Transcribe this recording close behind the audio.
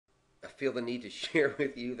feel the need to share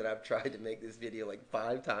with you that I've tried to make this video like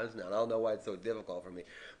 5 times now. I don't know why it's so difficult for me.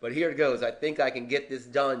 But here it goes. I think I can get this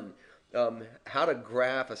done. How to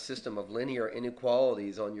graph a system of linear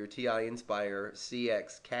inequalities on your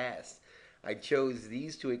Ti-Nspire CAS. I chose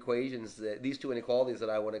these two equations, these two inequalities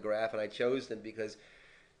that I want to graph, and I chose them because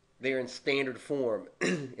they're in standard form.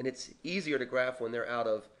 And it's easier to graph when they're out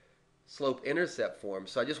of slope-intercept form.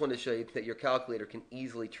 So I just want to show you that your calculator can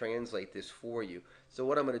easily translate this for you. So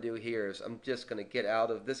what I'm going to do here is I'm just going to get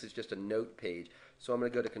out of, this is just a note page. So I'm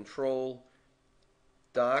going to go to Control,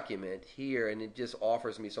 Document here, and it just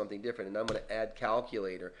offers me something different. And I'm going to add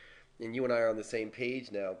calculator. And you and I are on the same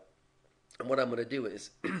page now. And what I'm going to do is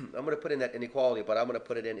I'm going to put in that inequality, but I'm going to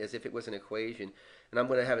put it in as if it was an equation. And I'm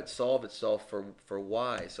going to have it solve itself for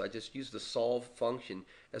y. So I just use the solve function,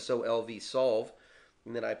 S-O-L-V, solve.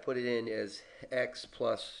 And then I put it in as x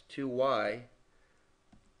plus 2y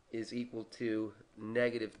is equal to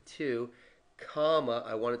 -2, comma,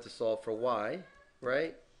 I want it to solve for y,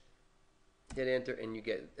 right? Hit enter and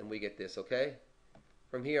we get this, okay?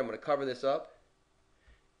 From here I'm going to cover this up,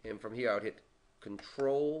 and from here I would hit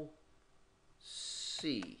Control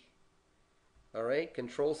C. All right,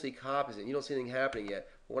 Control C copies it. You don't see anything happening yet.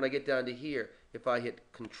 But when I get down to here, if I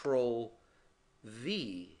hit Control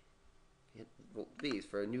V, hit these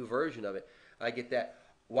for a new version of it, I get that.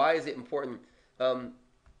 Why is it important?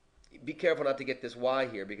 Be careful not to get this y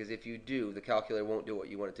here, because if you do, the calculator won't do what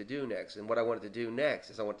you want it to do next. And what I want it to do next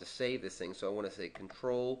is I want to save this thing. So I want to say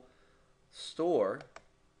Control Store.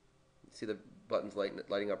 See the buttons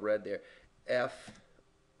lighting up red there. F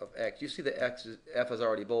of x. You see the f is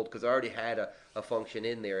already bold because I already had a function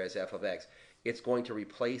in there as f of x. It's going to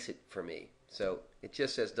replace it for me. So it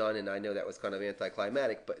just says done, and I know that was kind of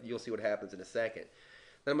anticlimactic, but you'll see what happens in a second.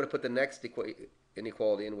 Then I'm going to put the next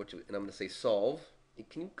inequality in, and I'm going to say solve.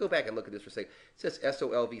 Can you go back and look at this for a second? It says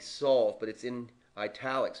S-O-L-V, solve, but it's in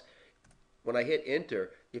italics. When I hit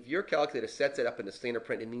enter, if your calculator sets it up in the standard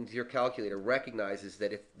print, it means your calculator recognizes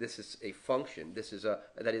that if this is a function,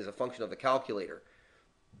 that is a function of the calculator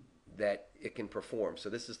that it can perform. So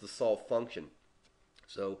this is the solve function.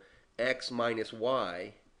 So x minus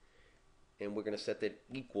y, and we're going to set that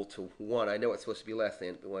equal to 1. I know it's supposed to be less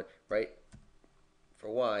than 1, right? For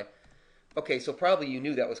y. Okay, so probably you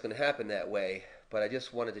knew that was going to happen that way, but I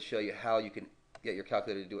just wanted to show you how you can get your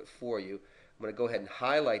calculator to do it for you. I'm going to go ahead and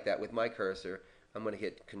highlight that with my cursor. I'm going to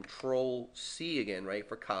hit Control C again, right,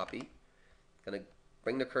 for copy. Going to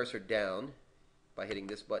bring the cursor down by hitting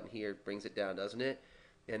this button here. It brings it down, doesn't it?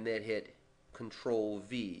 And then hit Control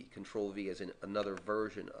V. Control V is in another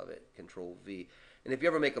version of it. Control V. And if you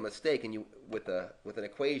ever make a mistake and you with an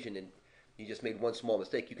equation and you just made one small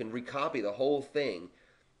mistake, you can recopy the whole thing.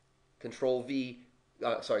 Control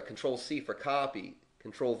C for copy,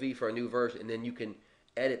 Control V for a new version, and then you can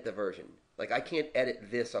edit the version. Like I can't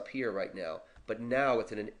edit this up here right now, but now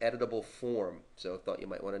it's in an editable form. So I thought you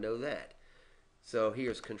might want to know that. So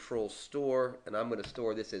here's Control Store, and I'm going to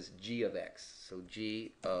store this as g of x. So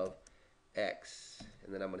g of x,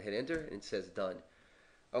 and then I'm going to hit enter, and it says done.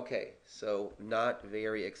 Okay, so not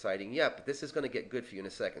very exciting yet, but this is going to get good for you in a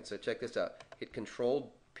second. So check this out. Hit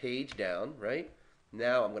Control Page down, right?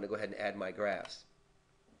 Now I'm going to go ahead and add my graphs.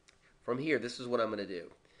 From here, this is what I'm going to do.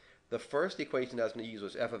 The first equation I was going to use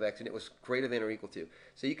was f of x, and it was greater than or equal to.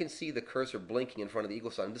 So you can see the cursor blinking in front of the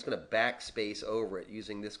equal sign. I'm just going to backspace over it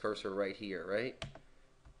using this cursor right here, right?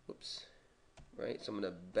 Whoops. Right? So I'm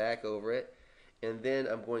going to back over it. And then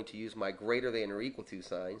I'm going to use my greater than or equal to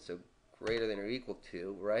sign. So greater than or equal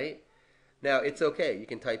to, right? Now, it's okay. You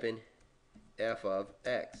can type in f of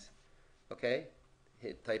x. Okay?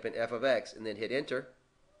 Type in f of x and then hit enter.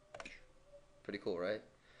 Pretty cool, right?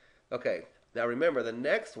 Okay, now remember the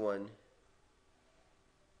next one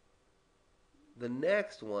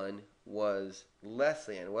was less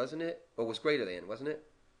than, wasn't it? Or was greater than, wasn't it?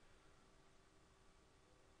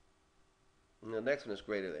 And the next one is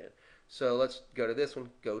greater than. So let's go to this one,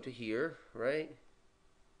 go to here, right?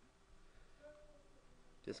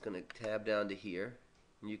 Just going to tab down to here.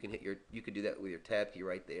 And you could do that with your tab key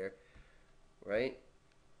right there, right?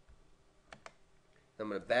 I'm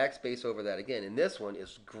going to backspace over that again. And this one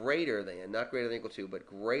is greater than, not greater than equal to, but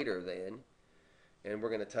greater than. And we're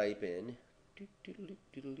going to type in,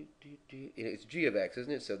 it's g of x,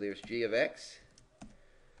 isn't it? So there's g of x.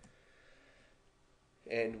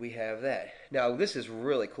 And we have that. Now this is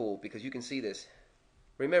really cool because you can see this.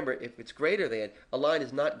 Remember, if it's greater than, a line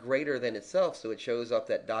is not greater than itself, so it shows up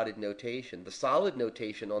that dotted notation. The solid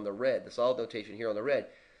notation on the red, the solid notation here on the red,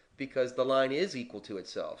 because the line is equal to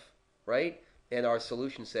itself, right? and our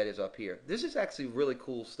solution set is up here. This is actually really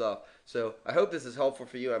cool stuff. So I hope this is helpful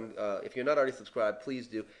for you. If you're not already subscribed, please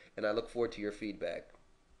do, and I look forward to your feedback.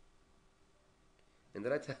 And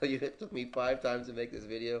did I tell you it took me 5 times to make this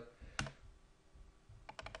video?